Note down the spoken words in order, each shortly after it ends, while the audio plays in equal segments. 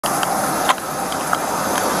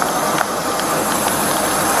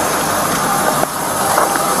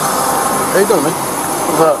you doing, man?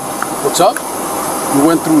 What's up? What's up? You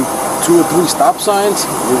went through 2 or 3 stop signs.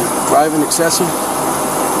 You were driving excessive,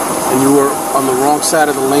 and you were on the wrong side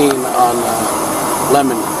of the lane on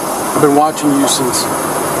Lemon. I've been watching you since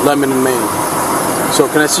Lemon in Maine. So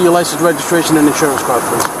can I see your license, registration, and insurance card,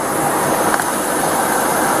 please?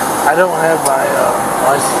 I don't have my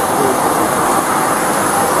license.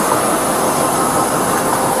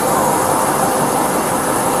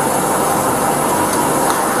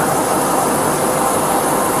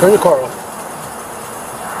 Turn your car off.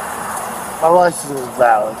 My license is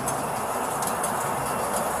valid.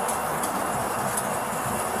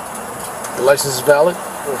 The license is valid?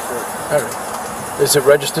 Yes, sir. All right. Is it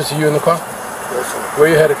registered to you in the car? Yes, sir. Where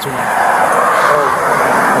are you headed to now?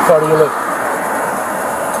 How far do you live?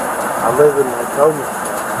 I live in Tacoma.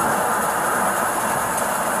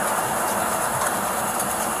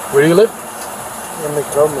 Where do you live? In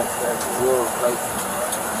Tacoma, at the World Coach.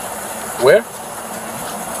 Where?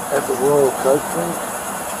 At the World Coach.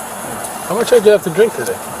 How much did you have to drink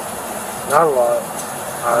today? Not a lot.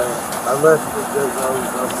 I left because I was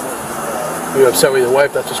upset. You upset with your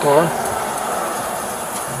wife? That's what's going on?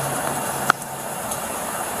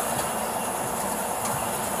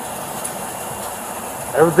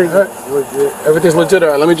 Everything's legit. Everything's legit. All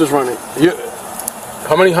right, let me just run it.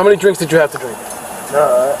 How many drinks did you have to drink?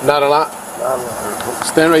 No, Not a lot. not a lot.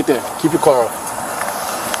 Stand right there. Keep your car off.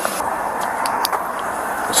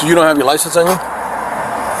 So you don't have your license on you?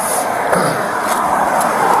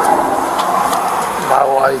 My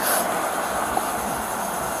wife.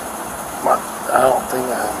 I don't think I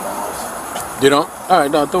have my license. You don't? All right,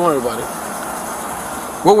 no, don't worry about it.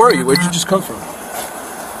 Where were you? Where'd you just come from?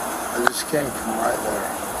 I just came from right there.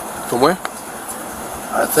 From where?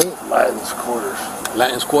 I think Latin's Quarters.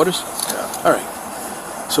 Latin's Quarters? Yeah. All right.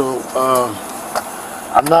 So,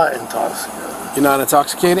 I'm not intoxicated. you're not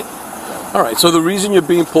intoxicated? All right. So the reason you're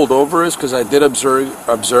being pulled over is because I did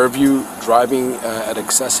observe you driving at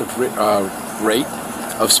excessive rate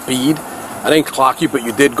of speed. I didn't clock you, but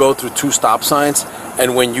you did go through 2 stop signs.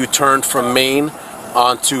 And when you turned from Maine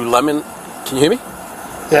onto Lemon, can you hear me?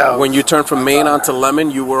 Yeah. When you turned from Maine onto Lemon,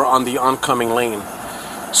 you were on the oncoming lane.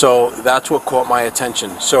 So that's what caught my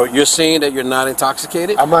attention. So you're saying that you're not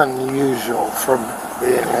intoxicated? I'm unusual from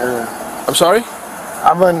being here. I'm sorry?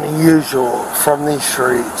 I'm unusual from these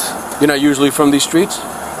streets. You're not usually from these streets?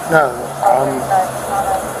 No,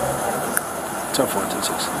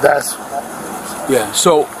 10-4-10-6. that's Yeah,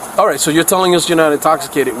 so, all right, so you're telling us you're not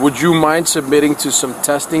intoxicated. Would you mind submitting to some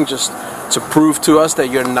testing just to prove to us that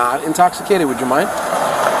you're not intoxicated? Would you mind?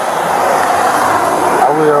 I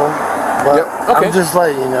will. But Yep, okay. I'm just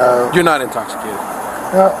letting you know. You're not intoxicated.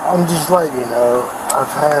 No, I'm just letting you know.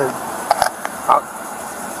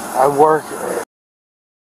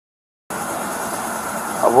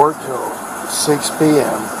 I work till 6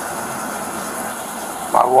 p.m.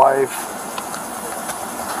 My wife.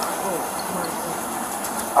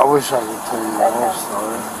 I wish I could tell you the whole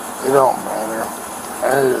story. It don't matter.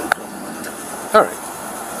 All right.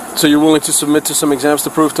 So you're willing to submit to some exams to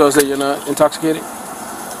prove to us that you're not intoxicated?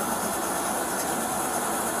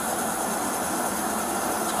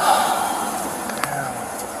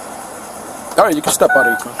 All right, you can step out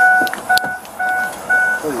of your car.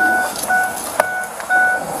 Please.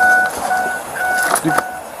 You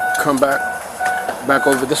come back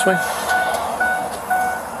over this way.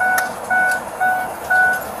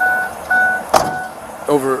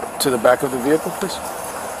 Over to the back of the vehicle, please.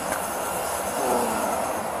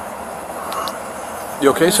 You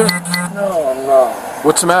okay, sir? No, I'm not.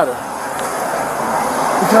 What's the matter?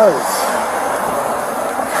 Because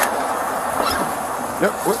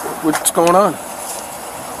Yep. What's going on?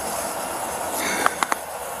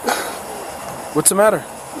 What's the matter?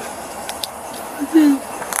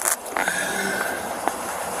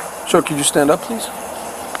 Sir, could you stand up, please?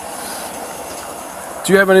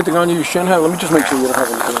 Do you have anything on you you shouldn't have? Let me just make sure you don't have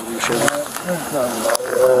anything on you you shouldn't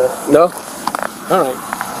have. No? All right.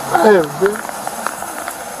 I have been.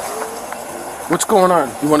 What's going on?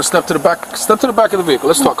 You want to step to the back? Step to the back of the vehicle.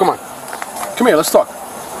 Let's talk. Come on. Come here. Let's talk.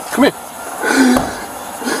 Come here.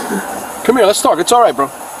 Come here. Let's talk. It's all right, bro.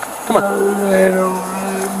 Come on.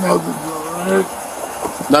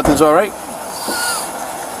 Nothing's all right.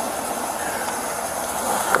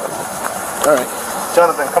 All right.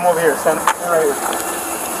 Jonathan, come over here. Stand right here.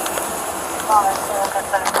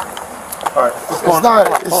 All right.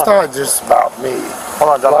 It's not just about me.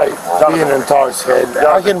 Hold on, Jonathan. Like being intoxicated.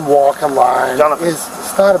 I can walk a line. Jonathan.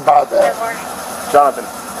 It's not about that. Jonathan.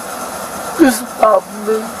 It's about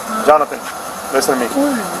me. Jonathan, listen to me.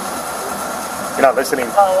 You're not listening.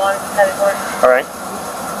 All right.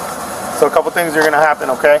 So a couple things are gonna happen,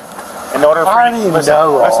 okay? In order for I don't even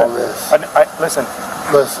know all this. Listen.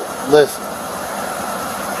 Listen.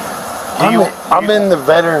 I'm in the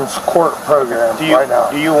Veterans Court program right now.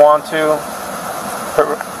 Do you want to?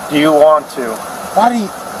 Do you want to? Why do you...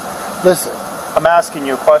 Listen. I'm asking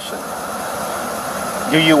you a question.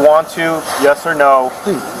 Do you want to, yes or no,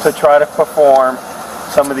 Please. to try to perform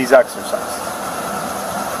some of these exercises?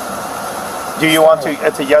 Do you want to?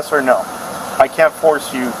 It's a yes or no. I can't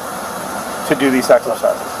force you to do these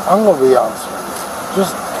exercises. I'm going to be honest with you.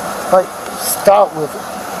 Just, like, stop with it.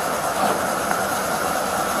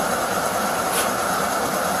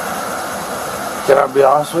 Can I be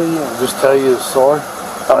honest with you and just tell you the story?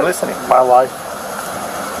 I'm listening. My life.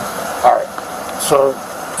 Alright. So,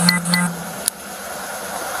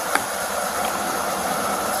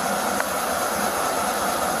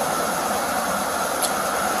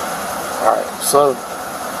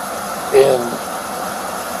 in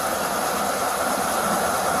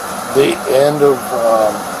the end of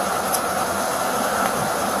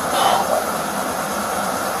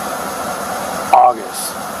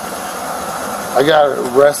August, I got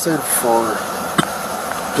arrested for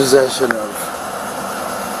possession of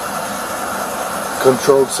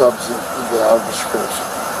controlled substance without prescription.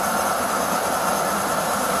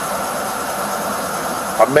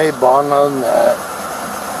 I made bond on that.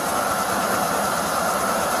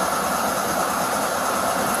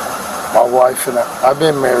 My wife and I've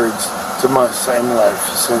been married to my same wife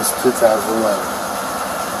since 2011.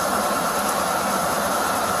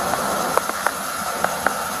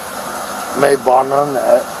 Made bond on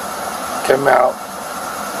that. Came out.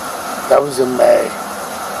 That was in May.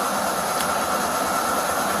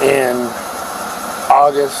 In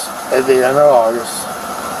August, at the end of August,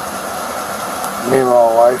 me and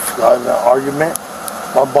my wife got in an argument.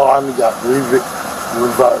 My bond got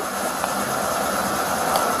revoked.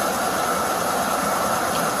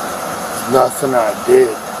 Nothing I did.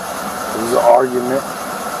 It was an argument.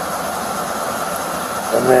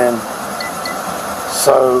 And then,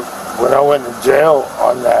 so when I went to jail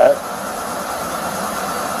on that,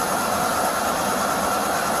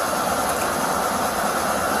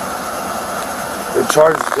 the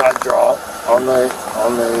charges got dropped on the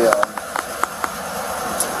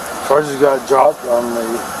charges got dropped on the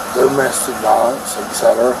domestic violence,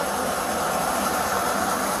 etc.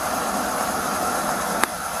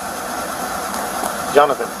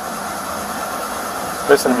 Jonathan,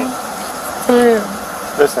 listen to me.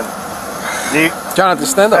 Listen. Jonathan,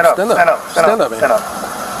 stand up, man.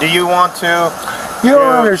 Do you want to? You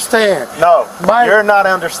don't understand. No, you're not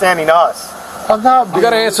understanding us. I'm not. You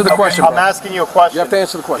got to answer the question. I'm asking you a question. You have to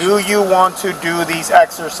answer the question. Do you want to do these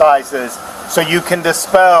exercises so you can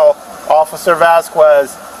dispel Officer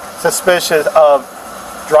Vasquez suspicious of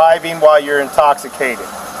driving while you're intoxicated?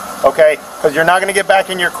 Okay? Because you're not going to get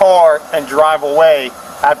back in your car and drive away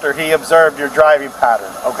after he observed your driving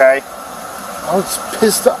pattern. Okay? I was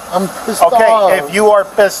pissed off. I'm pissed off. Okay, if you are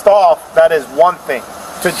pissed off, that is one thing.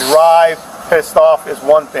 To drive pissed off is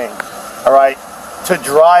one thing. All right? To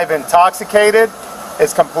drive intoxicated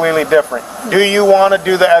is completely different. Do you want to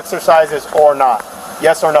do the exercises or not?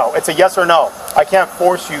 Yes or no? It's a yes or no. I can't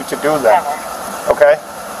force you to do that. Okay?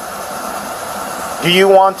 Do you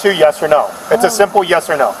want to? Yes or no? It's a simple yes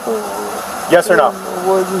or no. Yes or no?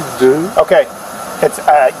 What do you do? Okay. It's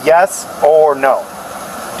yes or no.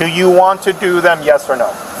 Do you want to do them? Yes or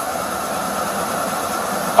no?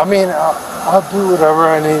 I mean, I'll do whatever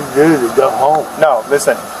I need to do to go home. No,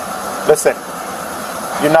 listen. Listen.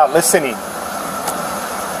 You're not listening.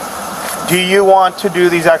 Do you want to do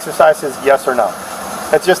these exercises? Yes or no?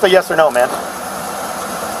 It's just a yes or no, man.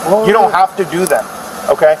 Well, you don't have to do them.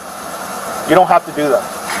 Okay? You don't have to do them.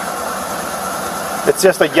 It's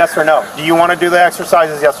just a yes or no. Do you want to do the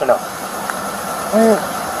exercises? Yes or no? Man,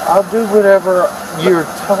 I'll do whatever you're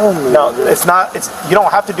telling me. No, it's not. You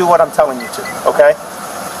don't have to do what I'm telling you to. Okay?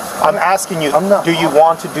 I'm asking you. Do you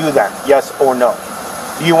want to do them? Yes or no?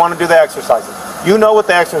 Do you want to do the exercises? You know what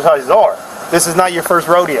the exercises are. This is not your first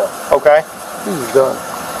rodeo. Okay? Please don't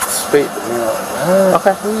speak to me like that.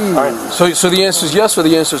 Okay. Please. All right. So the answer is yes or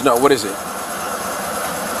the answer is no? What is it?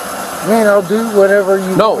 Man, I'll do whatever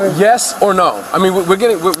you No, want. yes or no? I mean,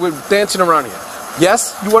 we're dancing around here.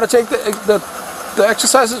 Yes, you want to take the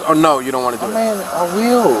exercises, or no, you don't want to do it? Man, I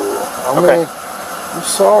will. I mean, I'm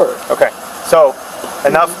sorry. Okay. So,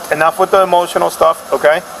 enough with the emotional stuff.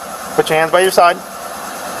 Okay. Put your hands by your side.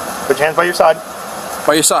 Put your hands by your side.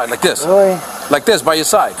 By your side, like this. Really? Like this, by your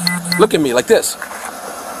side. Look at me, like this.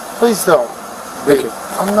 Please don't. Okay.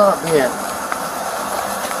 I'm not being.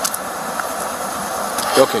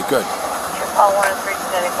 Okay, good. All 103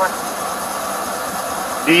 standing 1.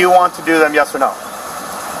 Do you want to do them? Yes or no?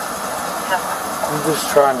 I'm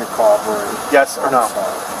just trying to cooperate. Yes or no?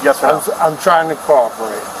 Yes or no? I'm trying to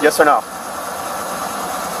cooperate. Yes or no?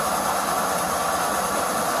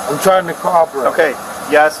 I'm trying to cooperate. Okay.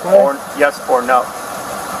 Yes or no?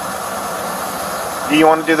 Do you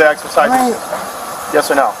want to do the exercises?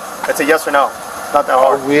 Yes or no? It's a yes or no. Not that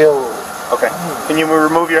hard. I will. Okay. Can you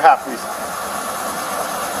remove your hat, please?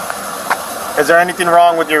 Is there anything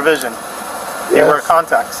wrong with your vision? Do you wear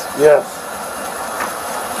contacts? Yes.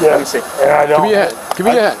 Let me see. And I don't. Give me your hat. Give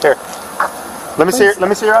me your hat. Here. Let me see. Let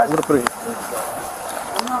me see your eyes. I'm gonna put it here.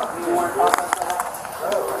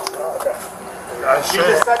 You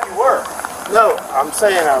just said you were. No, I'm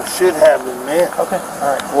saying I should have them in. Okay. All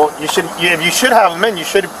right. Well, you should. If you should have them in, you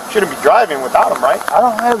shouldn't be driving without them, right? I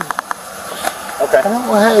don't have. Okay. I don't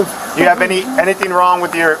have. Do you have anything wrong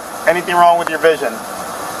with your vision?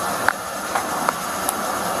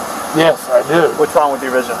 Yes, I do. What's wrong with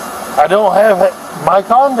your vision? I don't have my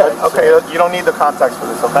contacts. Okay. You don't need the contacts for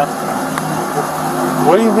this. Okay.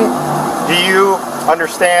 What do you mean? Do you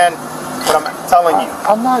understand what I'm telling you?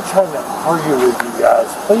 I'm not trying to argue with you guys.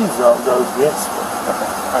 Please don't go against me. Okay.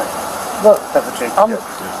 All right. Look, That's a change. All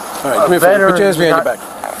right, come here. Put your hands behind your back.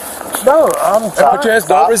 No, I'm trying. Put your hands.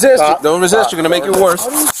 Don't resist. Don't resist. You're gonna make it worse.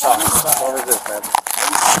 Don't resist, man.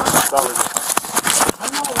 Don't resist.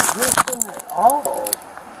 I'm not resisting at all.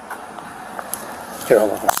 Here,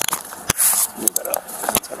 hold on. Move that up.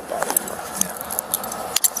 It's gonna bother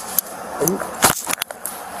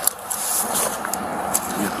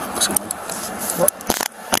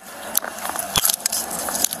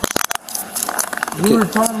you. You were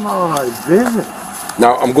talking about my vision.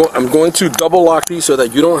 Now I'm going to double lock these so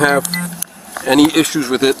that you don't have any issues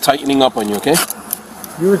with it tightening up on you. Okay?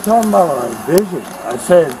 You were talking about my vision. I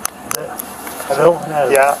said that I don't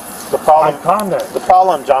have. Yeah. The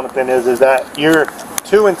problem, Jonathan, is that you're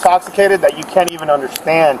too intoxicated that you can't even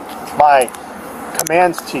understand my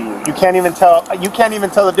commands to you. You can't even tell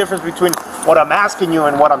the difference between what I'm asking you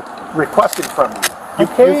and what I'm requesting from you. You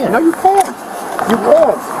can't. No, you can't. You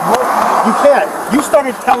can't. You can't. You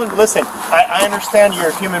started telling, listen, I understand you're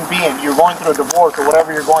a human being. You're going through a divorce or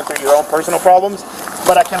whatever you're going through, your own personal problems.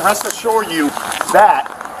 But I can rest assure you that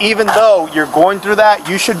even though you're going through that,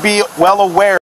 you should be well aware